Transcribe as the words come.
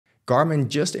Garmin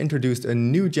just introduced a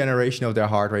new generation of their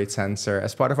heart rate sensor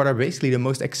as part of what are basically the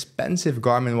most expensive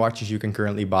Garmin watches you can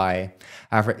currently buy.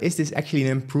 However, is this actually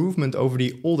an improvement over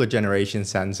the older generation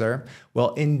sensor?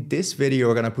 Well, in this video,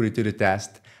 we're gonna put it to the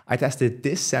test. I tested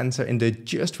this sensor in the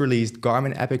just released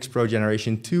Garmin Epix Pro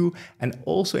Generation 2 and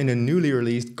also in the newly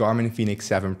released Garmin Fenix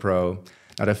 7 Pro.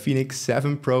 Now the Fenix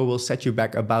 7 Pro will set you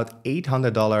back about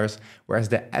 $800, whereas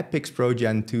the Epix Pro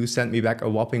Gen 2 sent me back a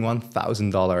whopping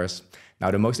 $1,000. Now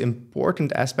the most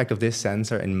important aspect of this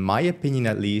sensor, in my opinion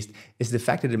at least, is the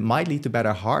fact that it might lead to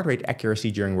better heart rate accuracy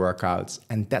during workouts,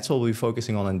 and that's what we'll be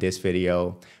focusing on in this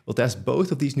video. We'll test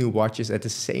both of these new watches at the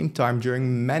same time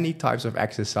during many types of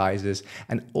exercises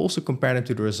and also compare them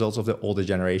to the results of the older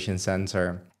generation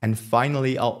sensor. And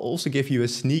finally, I'll also give you a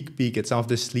sneak peek at some of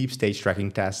the sleep stage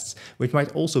tracking tests, which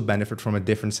might also benefit from a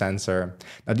different sensor.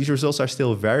 Now these results are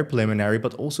still very preliminary,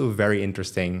 but also very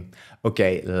interesting.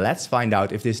 Okay, let's find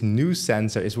out if this new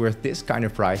sensor is worth this kind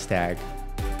of price tag.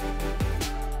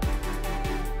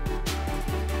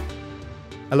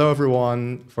 Hello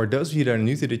everyone, for those of you that are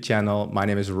new to the channel, my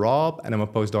name is Rob and I'm a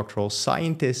postdoctoral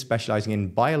scientist specializing in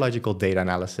biological data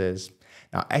analysis.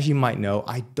 Now, as you might know,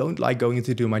 I don't like going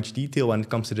into too much detail when it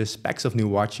comes to the specs of new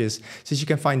watches, since you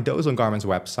can find those on Garmin's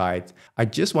website. I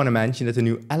just want to mention that the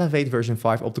new Elevate version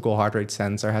 5 optical heart rate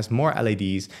sensor has more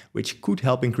LEDs, which could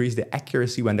help increase the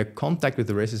accuracy when the contact with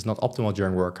the wrist is not optimal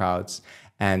during workouts.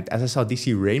 And as I saw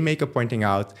DC Rainmaker pointing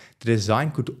out, the design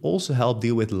could also help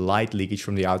deal with light leakage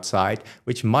from the outside,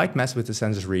 which might mess with the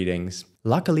sensor's readings.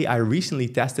 Luckily, I recently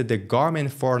tested the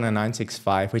Garmin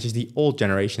 40965, which is the old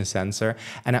generation sensor,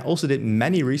 and I also did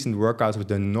many recent workouts with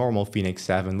the normal Fenix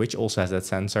 7, which also has that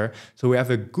sensor, so we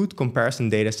have a good comparison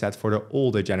data set for the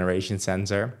older generation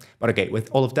sensor. But okay,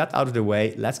 with all of that out of the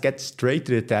way, let's get straight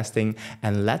to the testing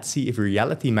and let's see if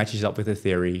reality matches up with the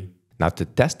theory. Now, to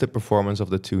test the performance of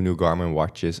the two new Garmin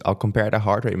watches, I'll compare the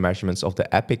heart rate measurements of the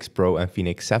Epix Pro and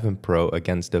Fenix 7 Pro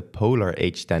against the Polar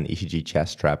H10 ECG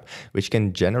chest strap, which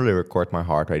can generally record my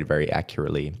heart rate very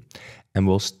accurately. And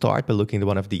we'll start by looking at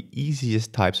one of the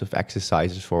easiest types of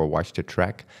exercises for a watch to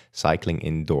track, cycling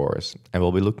indoors. And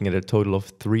we'll be looking at a total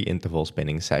of 3 interval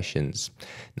spinning sessions.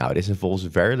 Now, this involves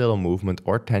very little movement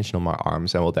or tension on my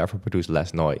arms and will therefore produce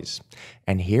less noise.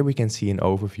 And here we can see an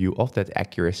overview of that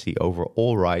accuracy over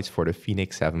all rides for the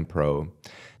Fenix 7 Pro.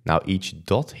 Now, each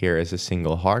dot here is a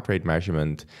single heart rate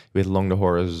measurement, with along the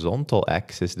horizontal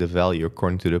axis the value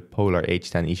according to the Polar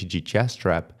H10 ECG chest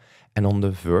strap, and on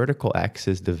the vertical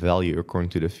axis the value according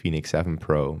to the Fenix 7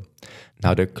 Pro.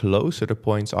 Now, the closer the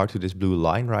points are to this blue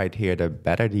line right here, the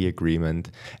better the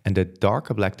agreement, and the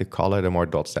darker black the color, the more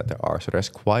dots that there are. So there's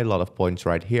quite a lot of points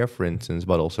right here, for instance,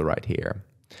 but also right here.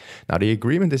 Now, the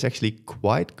agreement is actually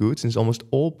quite good since almost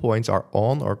all points are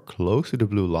on or close to the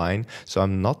blue line, so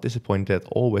I'm not disappointed at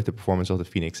all with the performance of the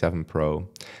Fenix 7 Pro.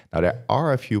 Now, there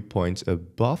are a few points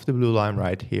above the blue line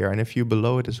right here and a few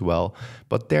below it as well,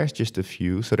 but there's just a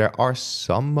few, so there are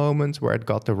some moments where it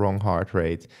got the wrong heart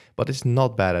rate, but it's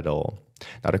not bad at all.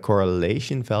 Now, the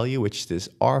correlation value, which is this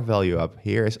R value up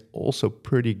here, is also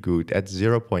pretty good at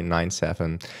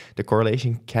 0.97. The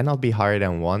correlation cannot be higher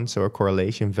than 1, so a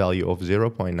correlation value of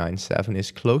 0.97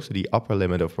 is close to the upper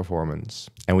limit of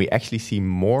performance. And we actually see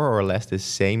more or less the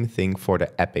same thing for the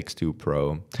Epix 2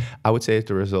 Pro. I would say that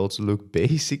the results look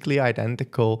basically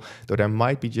identical, though there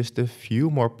might be just a few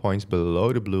more points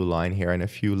below the blue line here and a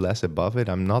few less above it.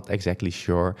 I'm not exactly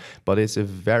sure, but it's a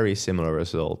very similar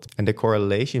result. And the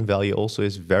correlation value also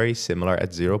is very similar at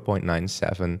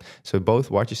 0.97, so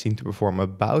both watches seem to perform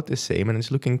about the same, and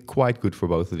it's looking quite good for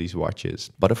both of these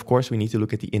watches. But of course we need to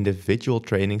look at the individual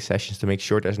training sessions to make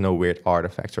sure there's no weird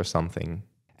artifacts or something.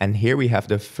 And here we have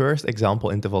the first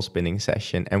example interval spinning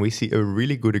session, and we see a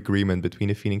really good agreement between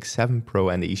the Fenix 7 Pro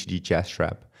and the ECG chest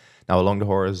strap. Now, along the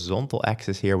horizontal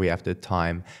axis here we have the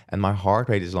time, and my heart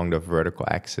rate is along the vertical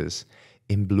axis.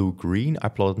 In blue-green, I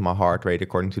plotted my heart rate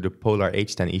according to the Polar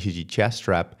H10 ECG chest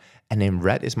strap, and in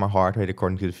red is my heart rate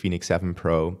according to the Fenix 7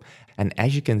 Pro. And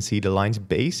as you can see, the lines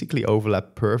basically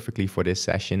overlap perfectly for this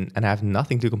session, and I have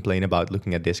nothing to complain about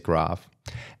looking at this graph.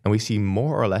 And we see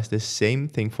more or less the same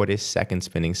thing for this second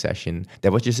spinning session.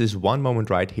 There was just this one moment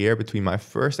right here between my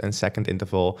first and second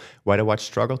interval where the watch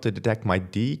struggled to detect my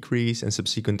decrease and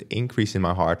subsequent increase in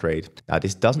my heart rate. Now,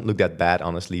 this doesn't look that bad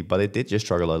honestly, but it did just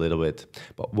struggle a little bit.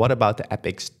 But what about the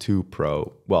Epix 2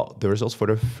 Pro? Well, the results for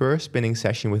the first spinning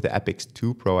session with the Epix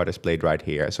 2 Pro are displayed right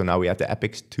here. So now we have the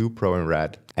Epix 2 Pro in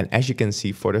red. And as you can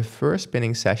see, for the first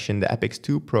spinning session, the Epix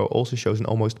 2 Pro also shows an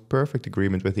almost perfect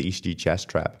agreement with the ECG chest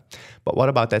strap. But what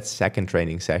about that second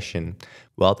training session?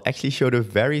 Well, it actually showed a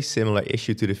very similar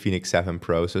issue to the Fenix 7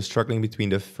 Pro, so struggling between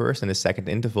the first and the second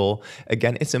interval.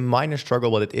 Again, it's a minor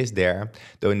struggle, but it is there,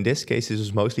 though in this case this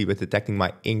was mostly with detecting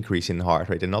my increase in heart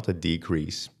rate and not a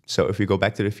decrease. So if we go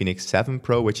back to the Fenix 7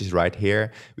 Pro, which is right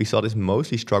here, we saw this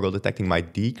mostly struggle detecting my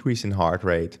decrease in heart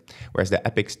rate, whereas the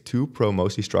Epix 2 Pro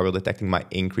mostly struggled detecting my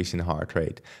increase in heart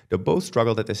rate. They both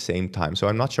struggled at the same time, so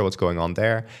I'm not sure what's going on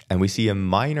there. And we see a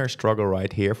minor struggle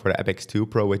right here for the Epix 2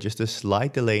 Pro with just a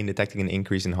slight delay in detecting an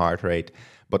increase in heart rate.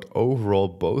 But overall,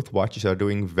 both watches are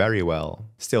doing very well.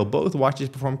 Still, both watches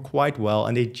perform quite well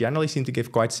and they generally seem to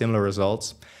give quite similar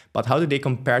results. But how do they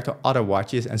compare to other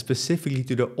watches and specifically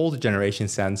to the older generation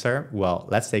sensor? Well,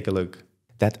 let's take a look.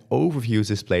 That overview is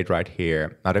displayed right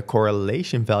here. Now the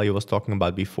correlation value I was talking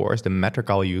about before is the metric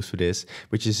I'll use for this,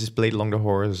 which is displayed along the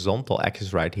horizontal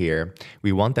axis right here.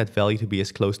 We want that value to be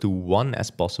as close to 1 as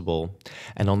possible.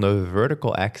 And on the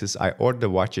vertical axis, I order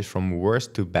the watches from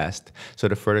worst to best. So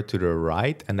the further to the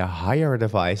right and the higher a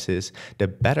device is, the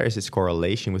better is its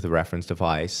correlation with the reference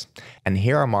device. And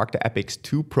here I mark the Epix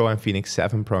 2 Pro and Fenix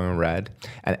 7 Pro in red.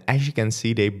 And as you can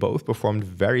see, they both performed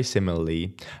very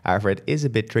similarly. However, it is a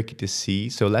bit tricky to see,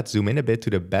 so let's zoom in a bit to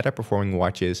the better performing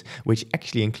watches, which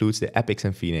actually includes the Epix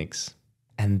and Fenix.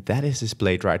 And that is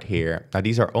displayed right here. Now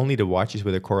these are only the watches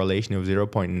with a correlation of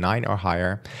 0.9 or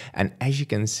higher. And as you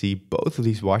can see, both of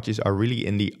these watches are really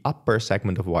in the upper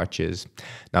segment of watches.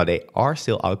 Now they are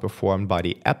still outperformed by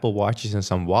the Apple watches and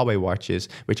some Huawei watches,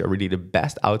 which are really the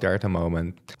best out there at the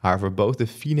moment. However, both the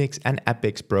Fenix and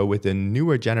Epix Pro with the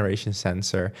newer generation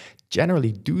sensor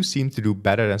generally do seem to do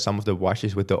better than some of the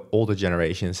watches with the older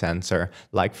generation sensor,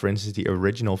 like for instance the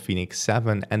original Fenix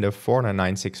 7 and the Forerunner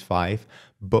 965,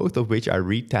 both of which I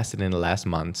retested in the last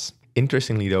months.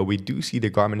 Interestingly though, we do see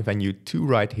the Garmin Venue 2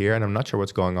 right here, and I'm not sure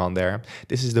what's going on there.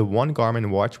 This is the one Garmin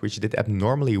watch which did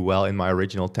abnormally well in my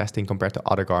original testing compared to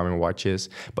other Garmin watches,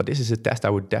 but this is a test I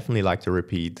would definitely like to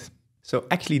repeat. So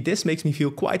actually this makes me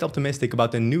feel quite optimistic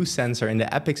about the new sensor in the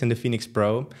Epix and the Fenix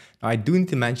Pro. Now I do need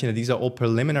to mention that these are all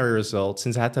preliminary results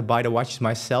since I had to buy the watches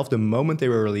myself the moment they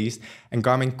were released and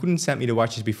Garmin couldn't send me the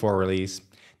watches before release.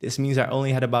 This means I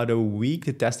only had about a week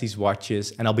to test these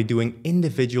watches and I'll be doing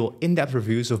individual in-depth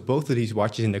reviews of both of these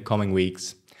watches in the coming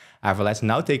weeks. However, let's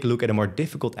now take a look at a more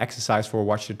difficult exercise for a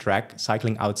watch to track,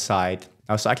 cycling outside.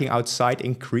 Now cycling outside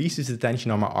increases the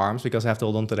tension on my arms because I have to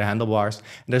hold on to the handlebars,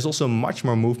 and there's also much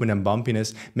more movement and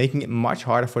bumpiness, making it much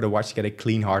harder for the watch to get a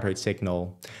clean heart rate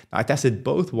signal. Now I tested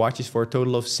both watches for a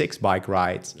total of 6 bike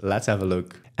rides. Let's have a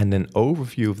look. And an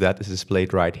overview of that is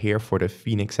displayed right here for the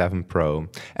Fenix 7 Pro.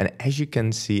 And as you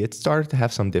can see, it started to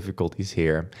have some difficulties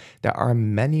here. There are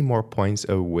many more points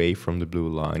away from the blue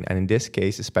line, and in this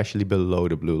case, especially below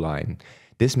the blue line.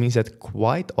 This means that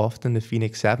quite often the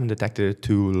Fenix 7 detected a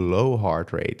too low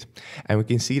heart rate. And we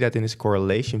can see that in its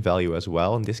correlation value as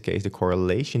well. In this case, the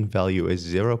correlation value is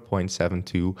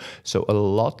 0.72, so a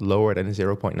lot lower than the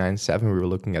 0.97 we were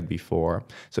looking at before.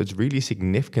 So it's really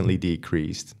significantly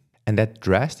decreased. And that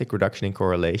drastic reduction in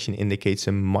correlation indicates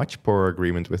a much poorer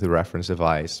agreement with the reference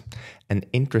device. And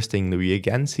interestingly, we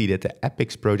again see that the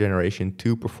Epix Pro Generation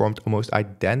 2 performed almost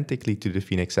identically to the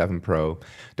Fenix 7 Pro.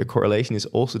 The correlation is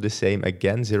also the same,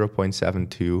 again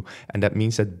 0.72, and that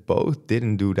means that both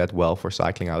didn't do that well for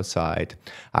cycling outside.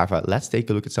 However, let's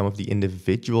take a look at some of the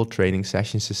individual training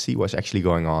sessions to see what's actually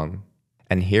going on.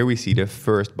 And here we see the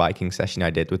first biking session I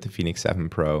did with the Fenix 7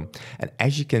 Pro. And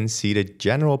as you can see, the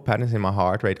general patterns in my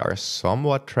heart rate are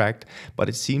somewhat tracked, but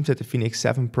it seems that the Fenix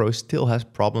 7 Pro still has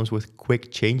problems with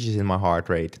quick changes in my heart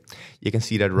rate. You can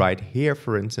see that right here,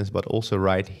 for instance, but also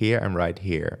right here and right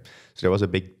here. So there was a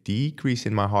big decrease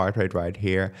in my heart rate right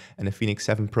here, and the Fenix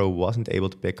 7 Pro wasn't able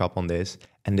to pick up on this.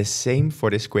 And the same for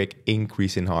this quick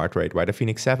increase in heart rate, where the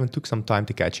Fenix 7 took some time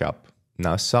to catch up.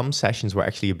 Now, some sessions were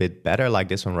actually a bit better, like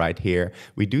this one right here.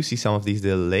 We do see some of these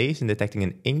delays in detecting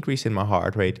an increase in my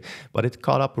heart rate, but it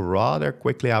caught up rather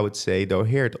quickly, I would say, though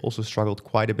here it also struggled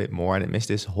quite a bit more and it missed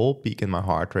this whole peak in my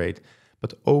heart rate.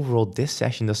 But overall, this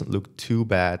session doesn't look too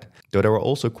bad, though there were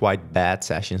also quite bad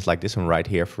sessions like this one right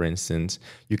here, for instance.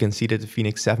 You can see that the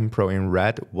Fenix 7 Pro in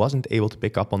red wasn't able to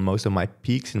pick up on most of my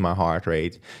peaks in my heart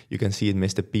rate. You can see it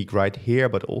missed a peak right here,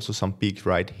 but also some peaks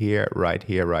right here, right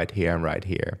here, right here, and right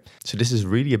here. So this is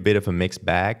really a bit of a mixed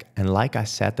bag. And like I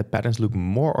said, the patterns look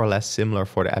more or less similar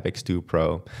for the Epix 2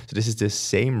 Pro. So this is the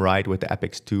same ride with the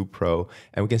Epix 2 Pro.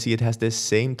 And we can see it has the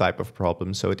same type of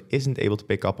problem. So it isn't able to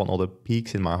pick up on all the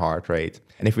peaks in my heart rate. rate.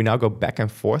 And if we now go back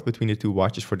and forth between the two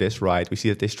watches for this ride, we see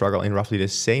that they struggle in roughly the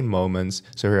same moments.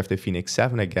 So here we have the Fenix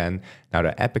 7 again, now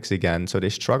the Epix again. So they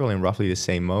struggle in roughly the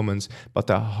same moments, but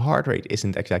the heart rate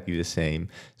isn't exactly the same.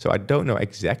 So I don't know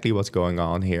exactly what's going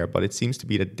on here, but it seems to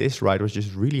be that this ride was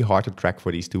just really hard to track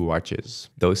for these two watches.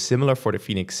 Though similar for the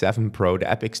Fenix 7 Pro, the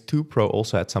Epix 2 Pro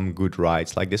also had some good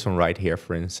rides, like this one right here,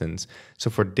 for instance.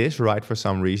 So for this ride, for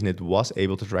some reason, it was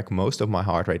able to track most of my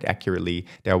heart rate accurately.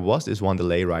 There was this one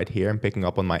delay right here and picking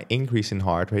up on my increase in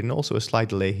heart rate and also a slight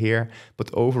delay here. But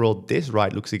overall, this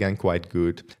ride looks again quite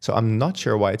good. So I'm not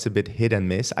sure why it's a bit hit and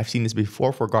miss. I've seen this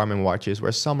before for Garmin watches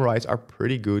where some rides are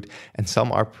pretty good and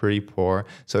some are pretty poor.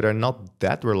 So they're not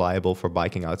that reliable for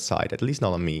biking outside, at least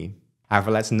not on me.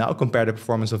 However, let's now compare the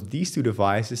performance of these two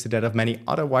devices to that of many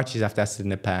other watches I've tested in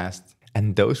the past.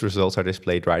 And those results are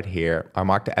displayed right here. I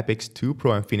marked the Epix 2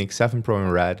 Pro and Fenix 7 Pro in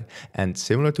red, and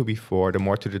similar to before, the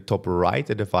more to the top right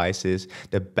the device is,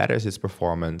 the better is its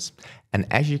performance. And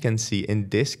as you can see, in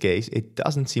this case, it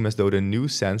doesn't seem as though the new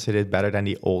sensor did better than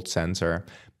the old sensor.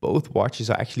 Both watches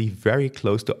are actually very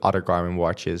close to other Garmin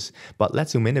watches, but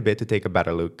let's zoom in a bit to take a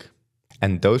better look.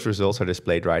 And those results are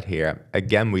displayed right here.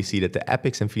 Again, we see that the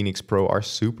Epix and Fenix Pro are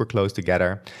super close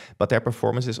together, but their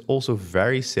performance is also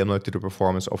very similar to the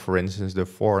performance of, for instance, the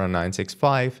Forerunner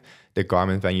 965, the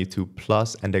Garmin Venue 2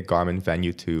 Plus and the Garmin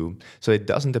Venue 2. So it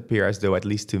doesn't appear as though, at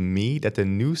least to me, that the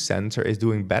new sensor is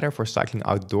doing better for cycling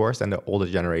outdoors than the older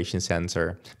generation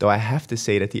sensor. Though I have to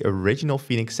say that the original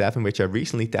Fenix 7, which I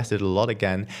recently tested a lot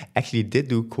again, actually did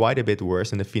do quite a bit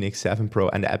worse than the Fenix 7 Pro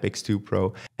and the Epix 2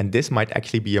 Pro. And this might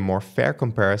actually be a more fair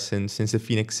comparison since the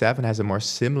Fenix 7 has a more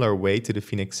similar weight to the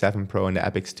Fenix 7 Pro and the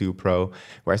Epix 2 Pro,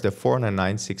 whereas the Forerunner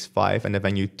 965 and the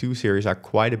Venue 2 series are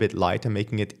quite a bit lighter,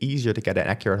 making it easier to get an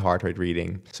accurate heart rate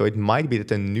reading. So it might be that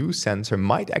the new sensor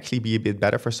might actually be a bit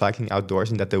better for cycling outdoors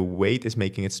and that the weight is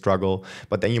making it struggle,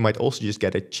 but then you might also just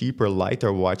get a cheaper,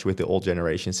 lighter watch with the old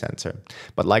generation sensor.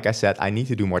 But like I said, I need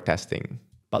to do more testing.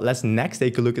 But let's next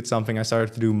take a look at something I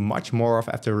started to do much more of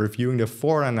after reviewing the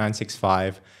Forerunner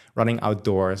 965, running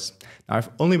outdoors. Now I've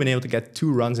only been able to get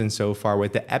 2 runs in so far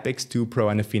with the Epix 2 Pro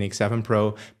and the Fenix 7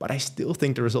 Pro, but I still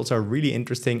think the results are really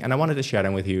interesting and I wanted to share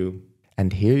them with you.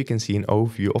 And here you can see an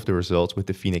overview of the results with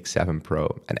the Fenix 7 Pro.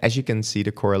 And as you can see,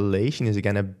 the correlation is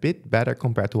again a bit better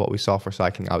compared to what we saw for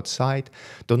cycling outside,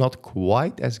 though not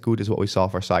quite as good as what we saw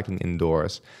for cycling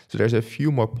indoors. So there's a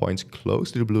few more points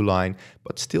close to the blue line,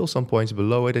 but still some points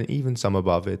below it and even some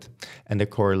above it. And the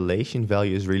correlation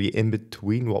value is really in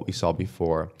between what we saw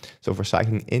before. So for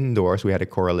cycling indoors, we had a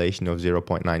correlation of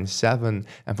 0.97,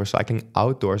 and for cycling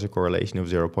outdoors, a correlation of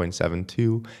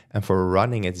 0.72, and for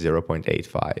running, it's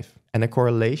 0.85. And a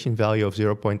correlation value of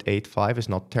 0.85 is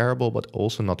not terrible, but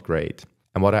also not great.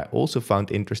 And what I also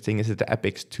found interesting is that the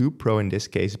Epix 2 Pro in this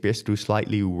case appears to do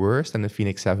slightly worse than the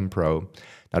Fenix 7 Pro.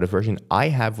 Now the version I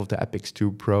have of the Epix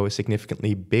 2 Pro is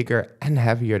significantly bigger and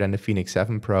heavier than the Fenix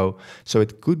 7 Pro, so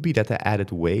it could be that the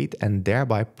added weight and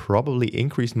thereby probably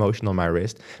increased motion on my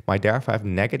wrist might therefore have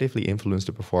negatively influenced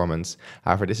the performance.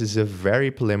 However, this is a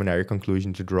very preliminary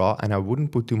conclusion to draw and I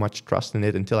wouldn't put too much trust in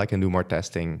it until I can do more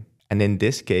testing. And in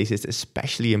this case, it's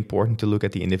especially important to look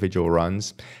at the individual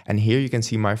runs. And here you can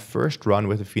see my first run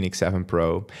with the Fenix 7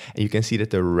 Pro. And you can see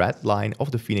that the red line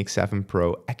of the Fenix 7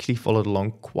 Pro actually followed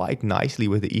along quite nicely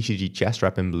with the ECG chest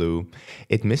strap in blue.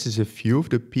 It misses a few of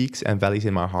the peaks and valleys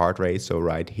in my heart rate, so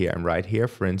right here and right here,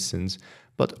 for instance.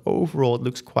 But overall, it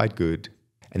looks quite good.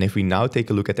 And if we now take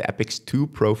a look at the Epix 2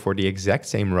 Pro for the exact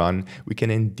same run, we can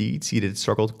indeed see that it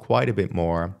struggled quite a bit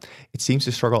more. It seems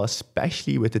to struggle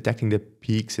especially with detecting the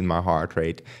peaks in my heart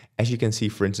rate, as you can see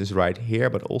for instance right here,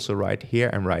 but also right here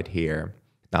and right here.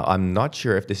 Now I'm not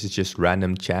sure if this is just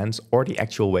random chance or the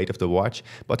actual weight of the watch,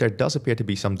 but there does appear to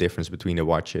be some difference between the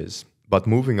watches. But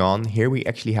moving on, here we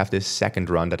actually have this second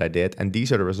run that I did, and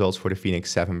these are the results for the Fenix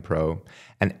 7 Pro.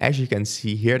 And as you can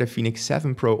see here, the Fenix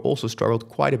 7 Pro also struggled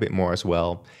quite a bit more as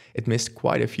well. It missed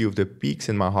quite a few of the peaks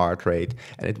in my heart rate,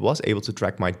 and it was able to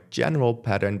track my general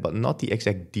pattern, but not the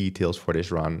exact details for this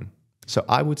run. So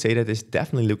I would say that this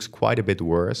definitely looks quite a bit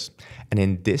worse. And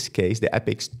in this case, the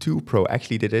Epix 2 Pro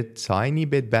actually did a tiny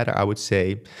bit better, I would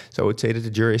say. So I would say that the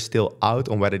jury is still out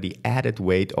on whether the added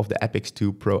weight of the Epix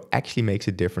 2 Pro actually makes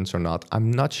a difference or not.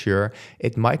 I'm not sure.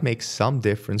 It might make some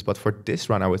difference, but for this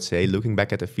run, I would say, looking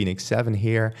back at the Fenix 7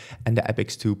 here and the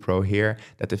Epix 2 Pro here,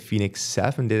 that the Fenix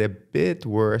 7 did a bit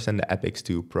worse than the Epix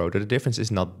 2 Pro. The difference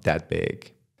is not that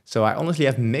big. So I honestly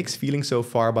have mixed feelings so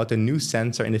far about the new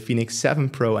sensor in the Fenix 7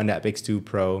 Pro and the Epix 2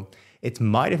 Pro. It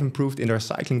might have improved indoor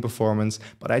cycling performance,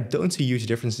 but I don't see huge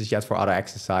differences yet for other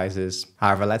exercises.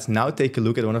 However, let's now take a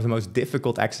look at one of the most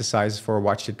difficult exercises for a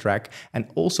watch to track, and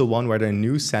also one where the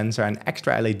new sensor and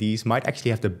extra LEDs might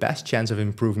actually have the best chance of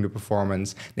improving the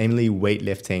performance, namely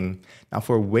weightlifting. Now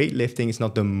for weightlifting, it's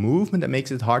not the movement that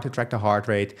makes it hard to track the heart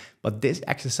rate, but this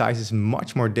exercise is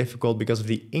much more difficult because of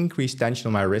the increased tension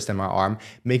on my wrist and my arm,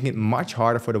 making it much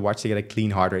harder for the watch to get a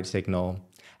clean heart rate signal.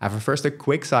 However, first a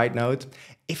quick side note.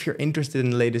 If you're interested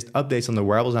in the latest updates on the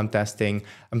wearables I'm testing,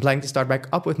 I'm planning to start back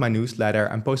up with my newsletter.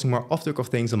 I'm posting more off-the-cuff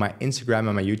things on my Instagram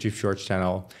and my YouTube Shorts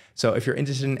channel. So if you're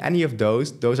interested in any of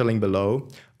those are linked below.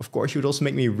 Of course, you would also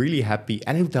make me really happy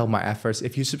and it would help my efforts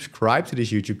if you subscribe to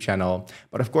this YouTube channel.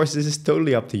 But of course, this is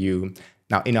totally up to you.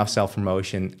 Now, enough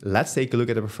self-promotion. Let's take a look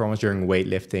at the performance during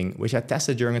weightlifting, which I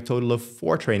tested during a total of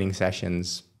 4 training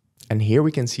sessions. And here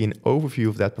we can see an overview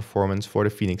of that performance for the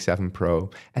Fenix 7 Pro.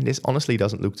 And this honestly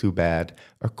doesn't look too bad.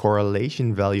 A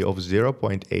correlation value of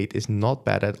 0.8 is not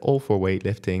bad at all for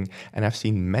weightlifting. And I've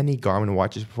seen many Garmin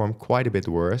watches perform quite a bit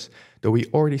worse, though we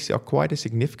already saw quite a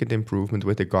significant improvement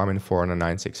with the Garmin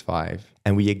 965.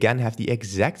 And we again have the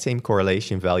exact same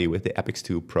correlation value with the Epix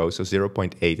 2 Pro, so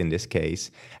 0.8 in this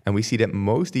case. And we see that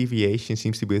most deviation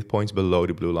seems to be with points below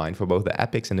the blue line for both the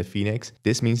Epix and the Fenix.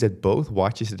 This means that both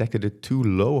watches detected a too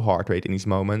low heart rate in these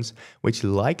moments, which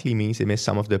likely means they missed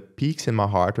some of the peaks in my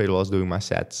heart rate while I was doing my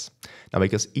sets. Now,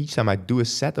 because each time I do a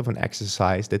set of an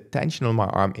exercise, the tension on my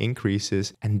arm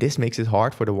increases, and this makes it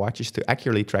hard for the watches to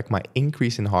accurately track my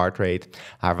increase in heart rate.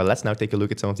 However, let's now take a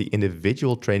look at some of the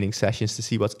individual training sessions to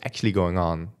see what's actually going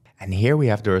on. And here we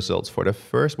have the results for the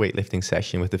first weightlifting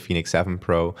session with the Fenix 7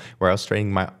 Pro, where I was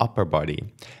training my upper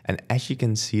body. And as you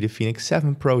can see, the Fenix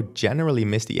 7 Pro generally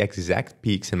missed the exact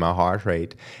peaks in my heart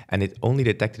rate, and it only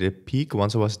detected a peak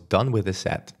once I was done with the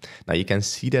set. Now you can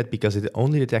see that because it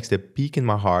only detects the peak in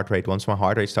my heart rate once my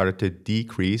heart rate started to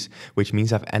decrease, which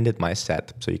means I've ended my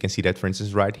set. So you can see that, for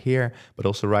instance, right here, but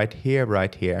also right here,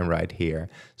 and right here.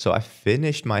 So I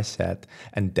finished my set,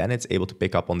 and then it's able to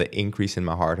pick up on the increase in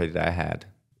my heart rate that I had.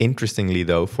 Interestingly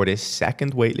though, for this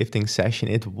second weightlifting session,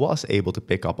 it was able to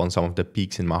pick up on some of the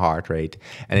peaks in my heart rate,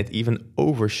 and it even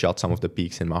overshot some of the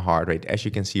peaks in my heart rate, as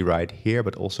you can see right here,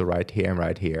 but also right here and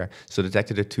right here. So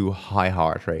detected a too high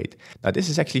heart rate. Now this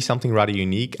is actually something rather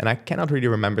unique, and I cannot really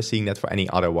remember seeing that for any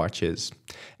other watches.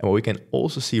 And what we can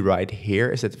also see right here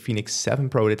is that the Fenix 7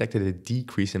 Pro detected a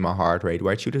decrease in my heart rate,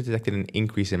 where it should have detected an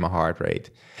increase in my heart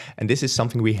rate. And this is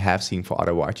something we have seen for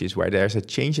other watches, where there's a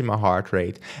change in my heart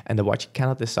rate, and the watch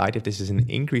cannot decide if this is an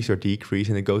increase or decrease,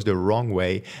 and it goes the wrong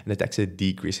way and detects a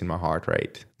decrease in my heart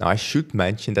rate. Now I should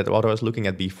mention that what I was looking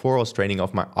at before was training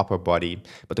off my upper body,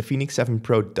 but the Fenix 7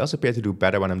 Pro does appear to do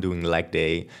better when I'm doing leg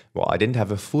day. Well, I didn't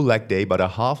have a full leg day, but a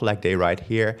half leg day right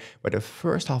here, where the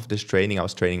first half of this training I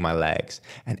was training my legs.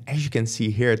 And as you can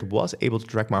see here, it was able to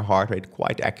track my heart rate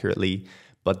quite accurately.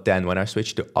 But then when I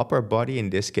switched to upper body,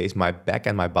 in this case my back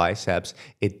and my biceps,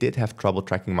 it did have trouble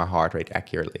tracking my heart rate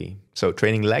accurately. So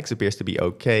training legs appears to be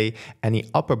okay. Any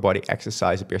upper body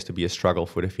exercise appears to be a struggle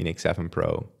for the Fenix 7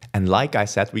 Pro. And like I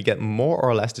said, we get more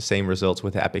or less the same results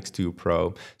with the Epix 2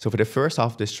 Pro. So for the first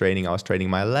half of this training, I was training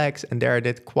my legs, and there I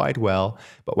did quite well.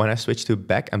 But when I switched to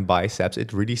back and biceps,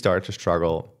 it really started to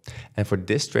struggle. And for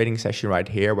this training session right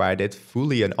here, where I did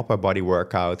fully an upper body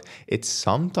workout, it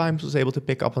sometimes was able to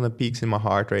pick up on the peaks in my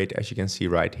heart rate, as you can see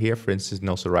right here, for instance, and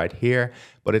also right here.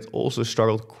 But it also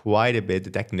struggled quite a bit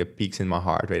detecting the peaks in my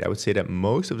heart rate. I would say that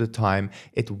most of the time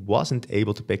it wasn't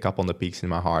able to pick up on the peaks in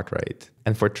my heart rate.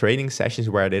 And for training sessions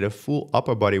where I did a full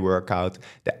upper body workout,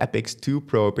 the Epix 2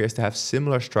 Pro appears to have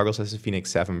similar struggles as the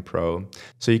Fenix 7 Pro.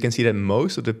 So you can see that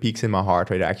most of the peaks in my heart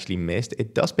rate I actually missed.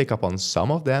 It does pick up on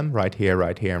some of them, right here,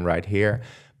 and right here.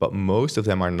 But most of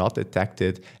them are not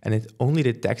detected, and it only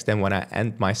detects them when I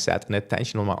end my set and the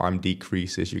tension on my arm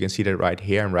decreases. You can see that right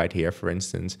here, for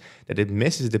instance, that it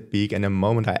misses the peak, and the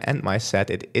moment I end my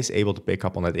set, it is able to pick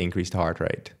up on that increased heart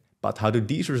rate. But how do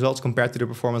these results compare to the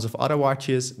performance of other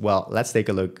watches? Well, let's take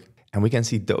a look. And we can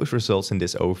see those results in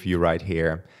this overview right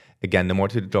here. Again, the more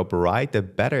to the top right, the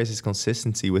better is its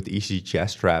consistency with the ECG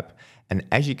chest strap. And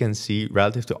as you can see,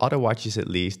 relative to other watches at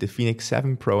least, the Fenix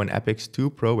 7 Pro and Epix 2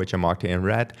 Pro, which are marked in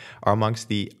red, are amongst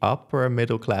the upper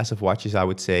middle class of watches, I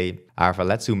would say. However,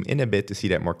 let's zoom in a bit to see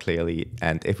that more clearly.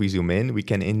 And if we zoom in, we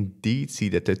can indeed see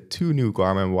that the two new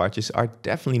Garmin watches are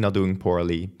definitely not doing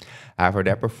poorly. However,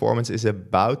 their performance is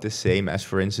about the same as,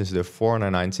 for instance, the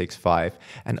 965,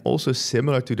 and also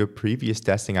similar to the previous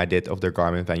testing I did of the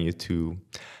Garmin Venue 2.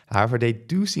 However, they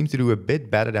do seem to do a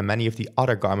bit better than many of the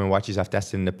other Garmin watches I've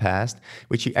tested in the past,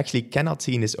 which you actually cannot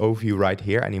see in this overview right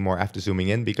here anymore after zooming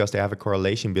in because they have a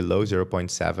correlation below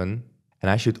 0.7. And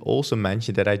I should also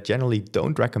mention that I generally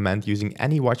don't recommend using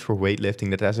any watch for weightlifting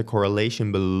that has a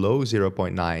correlation below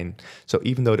 0.9. So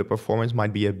even though the performance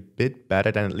might be a bit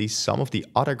better than at least some of the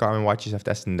other Garmin watches I've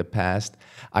tested in the past,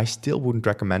 I still wouldn't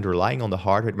recommend relying on the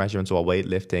heart rate measurements while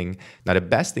weightlifting. Now the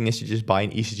best thing is to just buy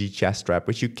an ECG chest strap,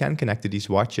 which you can connect to these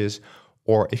watches.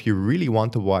 Or if you really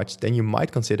want to watch, then you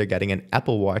might consider getting an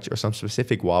Apple Watch or some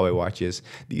specific Huawei watches.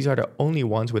 These are the only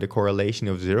ones with a correlation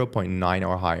of 0.9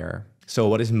 or higher. So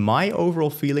what is my overall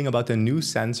feeling about the new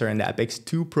sensor in the Epix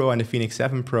 2 Pro and the Fenix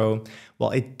 7 Pro? Well,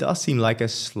 it does seem like a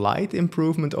slight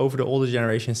improvement over the older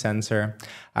generation sensor.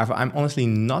 However, I'm honestly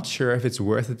not sure if it's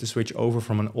worth it to switch over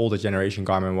from an older generation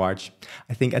Garmin watch.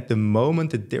 I think at the moment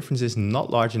the difference is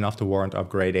not large enough to warrant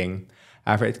upgrading.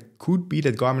 However, it could be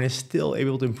that Garmin is still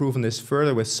able to improve on this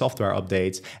further with software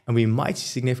updates, and we might see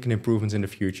significant improvements in the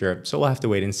future, so we'll have to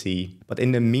wait and see. But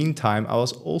in the meantime, I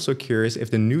was also curious if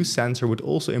the new sensor would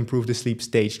also improve the sleep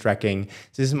stage tracking,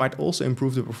 since it might also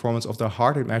improve the performance of the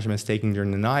heart rate measurements taken during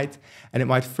the night, and it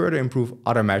might further improve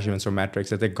other measurements or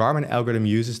metrics that the Garmin algorithm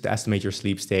uses to estimate your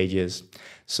sleep stages.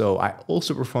 So I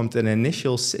also performed an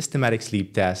initial systematic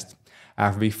sleep test.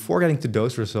 However, before getting to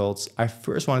those results, I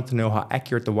first wanted to know how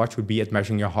accurate the watch would be at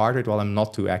measuring your heart rate while I'm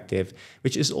not too active,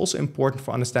 which is also important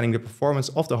for understanding the performance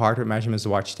of the heart rate measurements the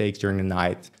watch takes during the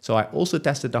night. So I also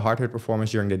tested the heart rate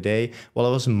performance during the day while I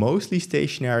was mostly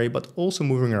stationary but also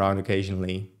moving around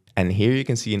occasionally. And here you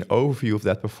can see an overview of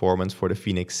that performance for the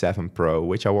Fenix 7 Pro,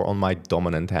 which I wore on my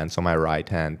dominant hand, so my right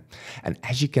hand. And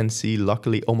as you can see,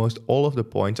 luckily almost all of the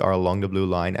points are along the blue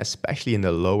line, especially in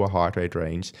the lower heart rate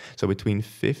range. So between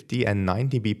 50 and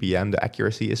 90 BPM, the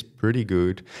accuracy is pretty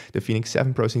good. The Fenix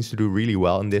 7 Pro seems to do really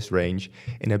well in this range.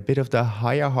 In a bit of the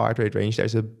higher heart rate range,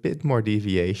 there's a bit more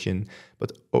deviation,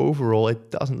 but overall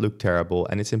it doesn't look terrible.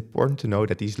 And it's important to know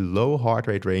that these low heart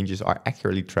rate ranges are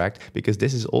accurately tracked because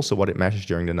this is also what it measures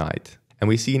during the night. And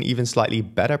we see an even slightly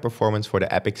better performance for the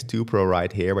Epix 2 Pro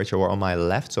right here, which I wore on my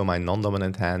left, so my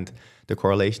non-dominant hand. The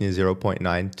correlation is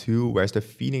 0.92, whereas the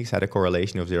Fenix had a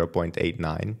correlation of 0.89.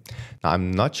 Now,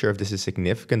 I'm not sure if this is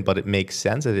significant, but it makes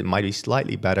sense that it might be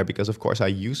slightly better because, of course, I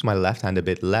use my left hand a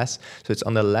bit less, so it's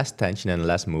under less tension and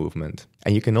less movement.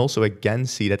 And you can also again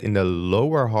see that in the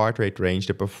lower heart rate range,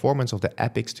 the performance of the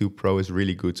Epix 2 Pro is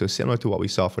really good, so similar to what we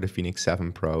saw for the Fenix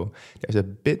 7 Pro. There's a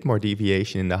bit more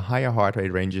deviation in the higher heart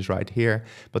rate ranges right here,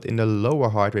 but in the lower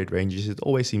heart rate ranges, it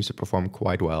always seems to perform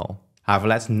quite well. However,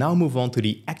 let's now move on to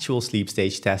the actual sleep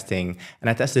stage testing. And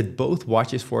I tested both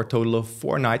watches for a total of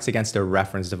 4 nights against their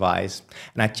reference device.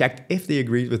 And I checked if they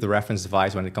agreed with the reference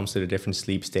device when it comes to the different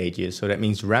sleep stages. So that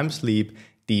means REM sleep,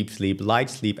 deep sleep, light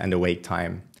sleep, and awake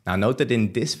time. Now note that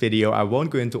in this video, I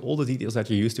won't go into all the details that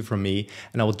you're used to from me,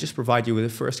 and I will just provide you with a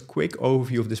first quick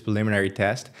overview of this preliminary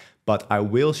test, but I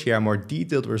will share more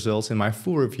detailed results in my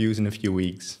full reviews in a few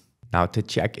weeks. Now, to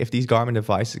check if these Garmin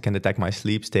devices can detect my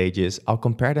sleep stages, I'll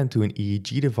compare them to an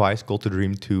EEG device called the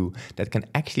Dream 2 that can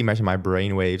actually measure my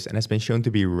brain waves and has been shown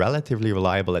to be relatively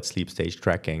reliable at sleep stage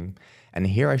tracking. And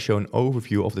here I show an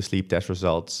overview of the sleep test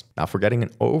results. Now, for getting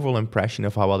an overall impression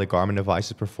of how well the Garmin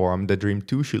devices perform, the Dream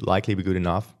 2 should likely be good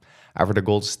enough. However, the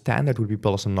gold standard would be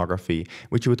polysomnography,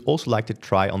 which you would also like to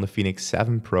try on the Fenix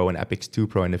 7 Pro and Epix 2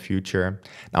 Pro in the future.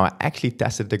 Now, I actually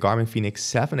tested the Garmin Fenix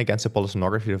 7 against a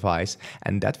polysomnography device,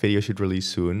 and that video should release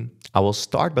soon. I will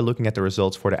start by looking at the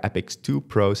results for the Epix 2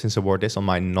 Pro since I wore this on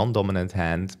my non-dominant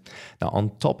hand. Now,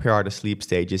 on top here are the sleep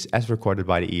stages as recorded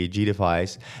by the EEG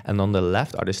device, and on the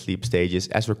left are the sleep stages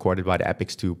as recorded by the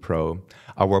Epix 2 Pro.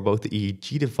 I wore both the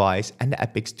EEG device and the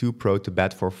Epix 2 Pro to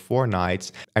bed for 4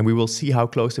 nights, and we will see how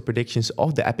close the predictions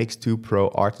of the Epix 2 Pro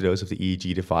are to those of the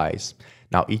EEG device.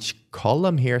 Now, each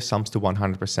column here sums to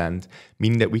 100%,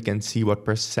 meaning that we can see what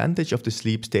percentage of the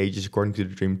sleep stages according to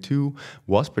the Dream 2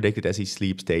 was predicted as a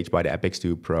sleep stage by the Epix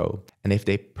 2 Pro. And if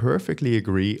they perfectly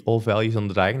agree, all values on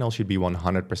the diagonal should be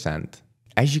 100%.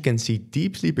 As you can see,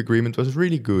 deep sleep agreement was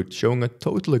really good, showing a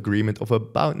total agreement of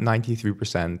about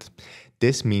 93%.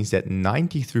 This means that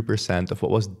 93% of what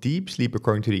was deep sleep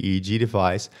according to the EEG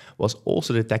device was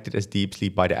also detected as deep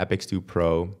sleep by the Epix 2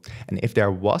 Pro. And if there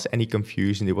was any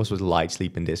confusion, it was with light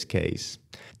sleep in this case.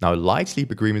 Now, light sleep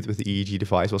agreement with the EEG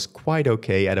device was quite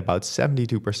okay at about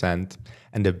 72%,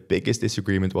 and the biggest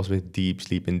disagreement was with deep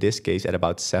sleep in this case at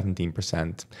about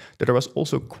 17%. Though there was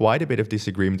also quite a bit of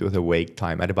disagreement with awake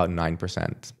time at about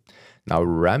 9%. Now,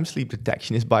 REM sleep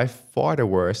detection is by far the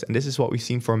worst, and this is what we've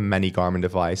seen for many Garmin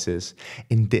devices.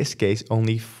 In this case,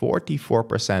 only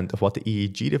 44% of what the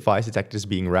EEG device detected as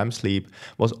being REM sleep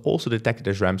was also detected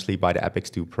as REM sleep by the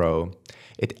Epix 2 Pro.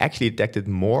 It actually detected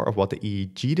more of what the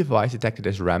EEG device detected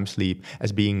as REM sleep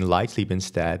as being light sleep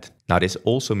instead. Now this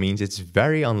also means it's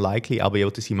very unlikely I'll be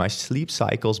able to see my sleep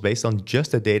cycles based on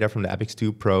just the data from the Epix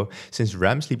 2 Pro, since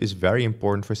REM sleep is very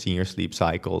important for seeing your sleep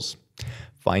cycles.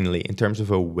 Finally, in terms of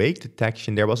awake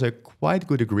detection, there was a quite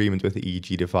good agreement with the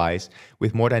EEG device,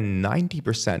 with more than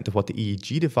 90% of what the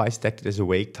EEG device detected as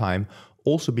awake time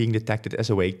also being detected as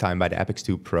awake time by the Epix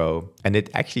 2 Pro. And it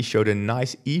actually showed a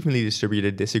nice evenly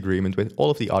distributed disagreement with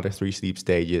all of the other 3 sleep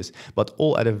stages, but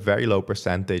all at a very low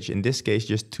percentage, in this case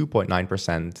just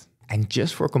 2.9%. And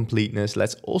just for completeness,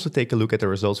 let's also take a look at the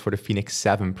results for the Fenix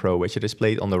 7 Pro, which are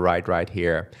displayed on the right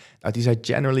here. Now these are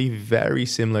generally very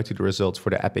similar to the results for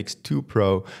the Epix 2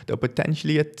 Pro, though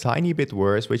potentially a tiny bit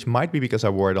worse, which might be because I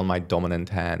wore it on my dominant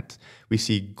hand. We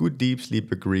see good deep sleep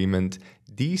agreement,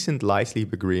 decent light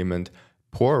sleep agreement,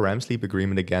 poor REM sleep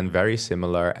agreement, again very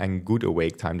similar, and good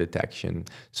awake time detection.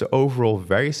 So overall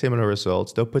very similar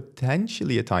results, though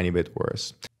potentially a tiny bit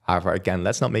worse. However, again,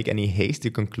 let's not make any hasty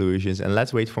conclusions and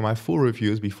let's wait for my full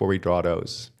reviews before we draw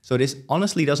those. So this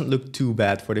honestly doesn't look too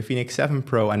bad for the Fenix 7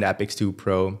 Pro and the Epix 2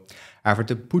 Pro. However,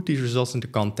 to put these results into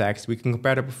context, we can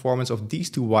compare the performance of these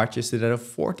 2 watches to that of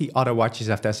 40 other watches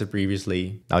I've tested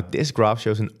previously. Now this graph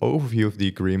shows an overview of the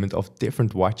agreement of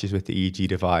different watches with the EEG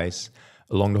device.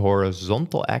 Along the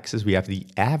horizontal axis, we have the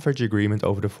average agreement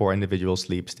over the 4 individual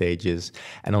sleep stages.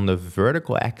 And on the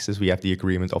vertical axis, we have the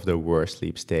agreement of the worst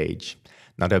sleep stage.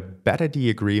 Now, the better the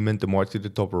agreement, the more to the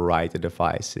top right the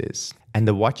device is. And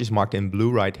the watches marked in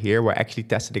blue right here were actually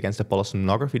tested against the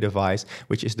polysomnography device,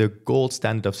 which is the gold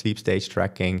standard of sleep stage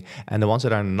tracking. And the ones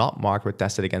that are not marked were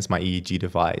tested against my EEG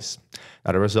device.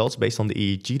 Now, the results based on the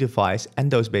EEG device and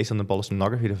those based on the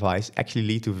polysomnography device actually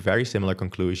lead to very similar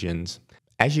conclusions.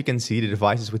 As you can see, the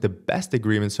devices with the best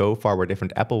agreement so far were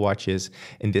different Apple Watches,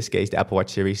 in this case the Apple Watch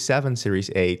Series 7,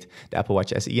 Series 8, the Apple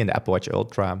Watch SE and the Apple Watch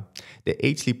Ultra. The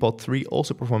HSleep Pod 3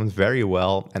 also performed very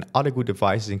well, and other good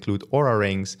devices include Oura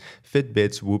Rings,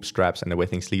 Fitbits, Whoop straps and the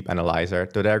Withing Sleep Analyzer,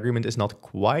 though their agreement is not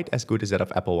quite as good as that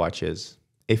of Apple Watches.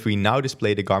 If we now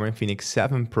display the Garmin Fenix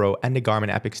 7 Pro and the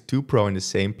Garmin Epix 2 Pro in the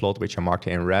same plot, which are marked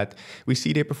here in red, we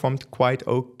see they performed quite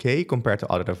okay compared to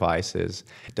other devices.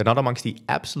 They're not amongst the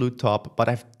absolute top, but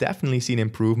I've definitely seen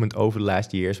improvement over the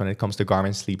last years when it comes to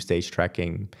Garmin sleep stage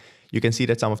tracking. You can see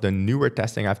that some of the newer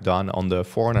testing I've done on the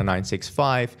Forerunner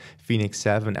 965, Fenix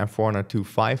 7 and Forerunner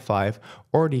 255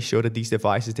 already show that these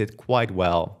devices did quite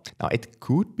well. Now it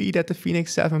could be that the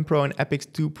Fenix 7 Pro and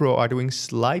Epix 2 Pro are doing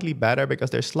slightly better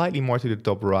because they're slightly more to the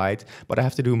top right, but I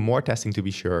have to do more testing to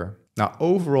be sure. Now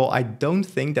overall, I don't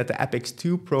think that the Epix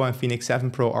 2 Pro and Fenix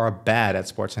 7 Pro are bad at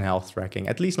sports and health tracking,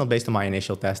 at least not based on my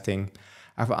initial testing.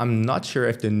 However, I'm not sure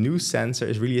if the new sensor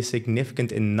is really a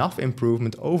significant enough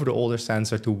improvement over the older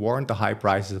sensor to warrant the high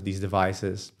prices of these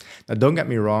devices. Now don't get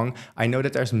me wrong, I know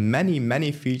that there's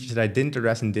many features that I didn't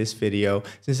address in this video,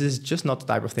 since this is just not the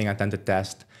type of thing I tend to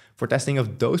test. For testing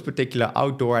of those particular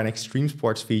outdoor and extreme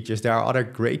sports features, there are other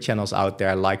great channels out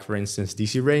there, like for instance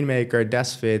DC Rainmaker,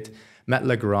 DesFit, Matt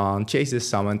Legrand, Chase This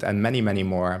Summit and many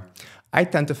more. I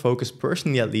tend to focus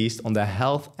personally at least on the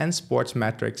health and sports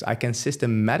metrics I can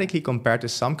systematically compare to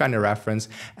some kind of reference,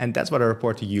 and that's what I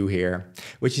report to you here,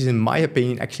 which is in my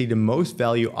opinion actually the most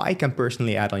value I can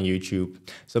personally add on YouTube.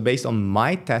 So based on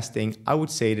my testing, I would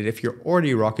say that if you're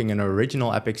already rocking an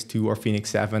original Epix 2 or Fenix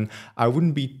 7, I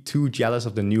wouldn't be too jealous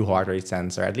of the new heart rate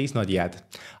sensor, at least not yet.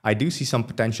 I do see some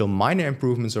potential minor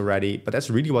improvements already, but that's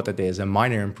really what it is, a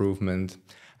minor improvement.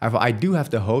 However, I do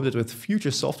have the hope that with future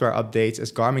software updates,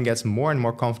 as Garmin gets more and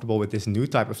more comfortable with this new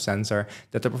type of sensor,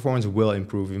 that the performance will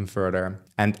improve even further.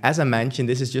 And as I mentioned,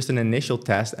 this is just an initial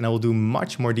test, and I will do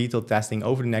much more detailed testing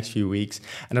over the next few weeks,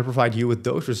 and I'll provide you with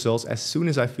those results as soon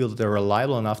as I feel that they're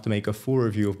reliable enough to make a full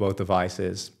review of both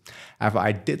devices. However,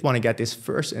 I did want to get this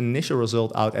first initial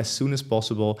result out as soon as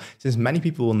possible, since many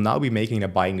people will now be making their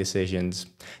buying decisions.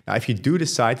 Now, if you do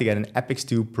decide to get an Epix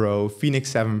 2 Pro, Fenix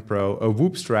 7 Pro, a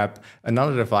Whoop strap,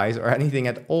 another device, or anything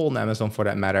at all on Amazon for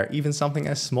that matter, even something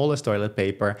as small as toilet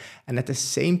paper, and at the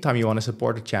same time you want to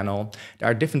support the channel, there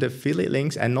are different affiliate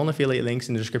links and non-affiliate links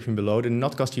in the description below that do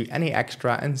not cost you any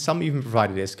extra, and some even provide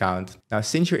a discount. Now,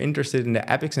 since you're interested in the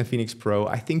Epix and Fenix Pro,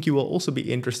 I think you will also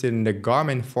be interested in the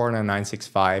Garmin Forerunner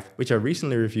 965, which I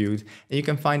recently reviewed, and you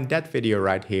can find that video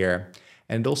right here.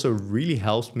 And it also really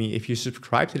helps me if you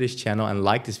subscribe to this channel and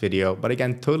like this video, but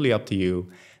again, totally up to you.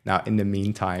 Now, in the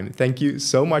meantime, thank you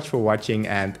so much for watching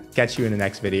and catch you in the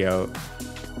next video.